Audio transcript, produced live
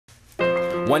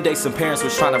One day some parents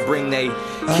was trying to bring their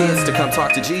kids to come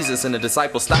talk to Jesus, and the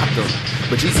disciples stopped them.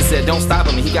 But Jesus said, don't stop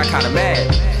him, and he got kind of mad.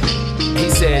 He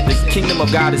said, the kingdom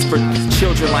of God is for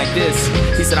children like this.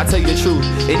 He said, I tell you the truth,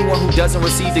 anyone who doesn't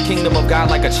receive the kingdom of God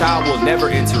like a child will never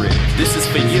enter it. This is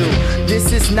for you.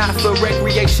 This is not for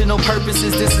recreational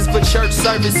purposes. This is for church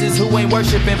services. Who ain't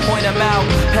worshiping, point them out.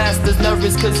 Pastors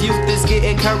nervous cause youth is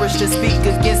getting encouraged to speak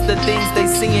against the things they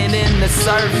seeing in the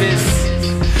service.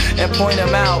 And point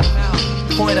them out.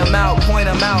 Point them out, point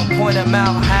them out, point them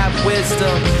out. Have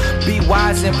wisdom, be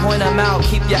wise and point them out.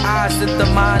 Keep your eyes at the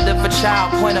mind of a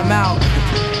child, point them out.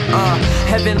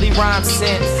 Heavenly rhyme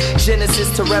sent,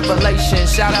 Genesis to Revelation.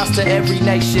 Shout outs to every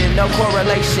nation, no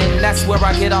correlation. That's where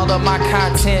I get all of my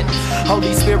content.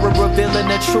 Holy Spirit revealing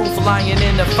the truth, lying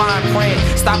in the fine print.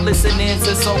 Stop listening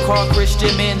to so-called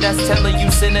Christian men that's telling you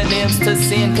synonyms to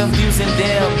sin, confusing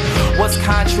them. What's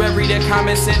contrary to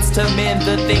common sense to men?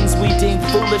 The things we deem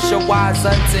foolish or wise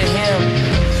unto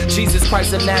him. Jesus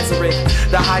Christ of Nazareth,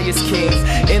 the highest king.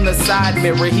 In the side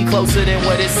mirror, he closer than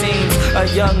what it seems.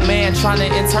 A young man trying to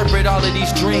interpret all of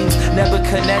these dreams.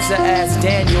 Nebuchadnezzar asked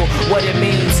Daniel what it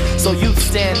means. So youth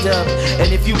stand up,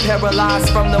 and if you paralyzed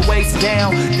from the waist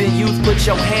down, then youth put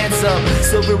your hands up.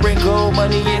 Silver and gold,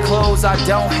 money and clothes I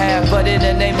don't have, but in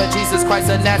the name of Jesus Christ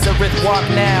of Nazareth, walk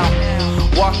now.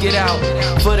 Walk it out,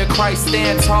 for the Christ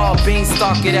stand tall,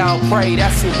 beanstalk it out, pray,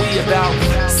 that's what we about.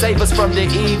 Save us from the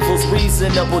evils,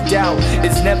 reasonable doubt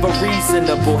is never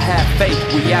reasonable, have faith,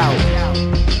 we out.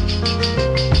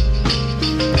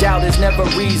 Doubt is never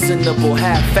reasonable,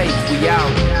 have faith, we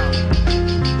out.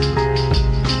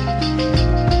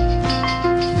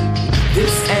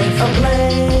 This ain't a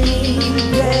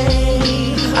blame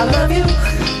game, I love you.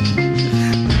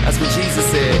 That's what Jesus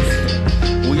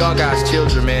said, we all God's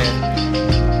children, man.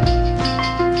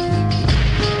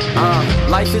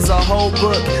 Life is a whole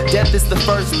book, death is the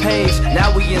first page.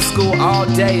 Now we in school all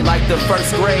day like the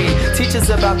first grade. Teach us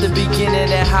about the beginning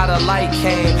and how the light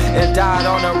came and died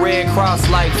on a red cross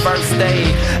like first aid.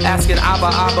 Asking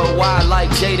Abba, Abba, why like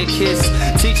Jada Kiss.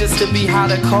 Teach us to be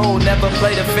hot or cold, never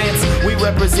play the fence. We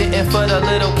representing for the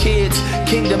little kids.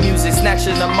 Kingdom music,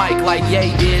 snatching the mic like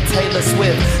Ye did Taylor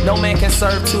Swift. No man can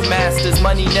serve two masters,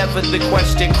 money never the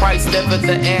question, Christ never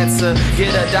the answer.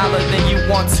 Get $1 then you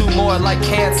want two more like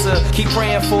cancer. Keep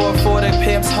praying for the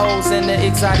pimps, hoes, and the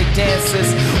exotic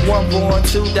dancers. One born,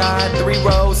 two died, 3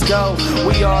 rows go.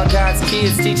 We all God's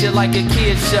kids, teach it like a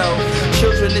kid's show.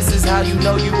 Children, this is how you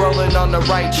know you rolling on the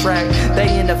right track.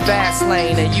 They in the fast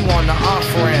lane and you on the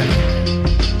off ramp.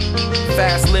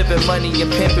 Fast living, money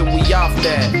and pimping, we off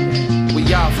that.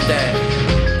 We off that.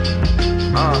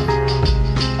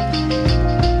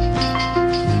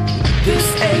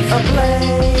 This ain't a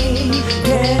blame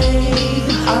game,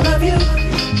 I love you.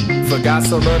 For God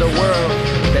so loved the world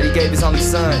that he gave his only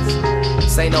son.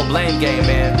 This ain't no blame game,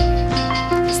 man.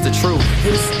 It's the truth.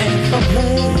 This ain't a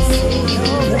blame game.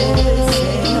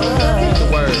 Read the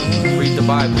word, read the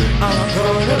Bible.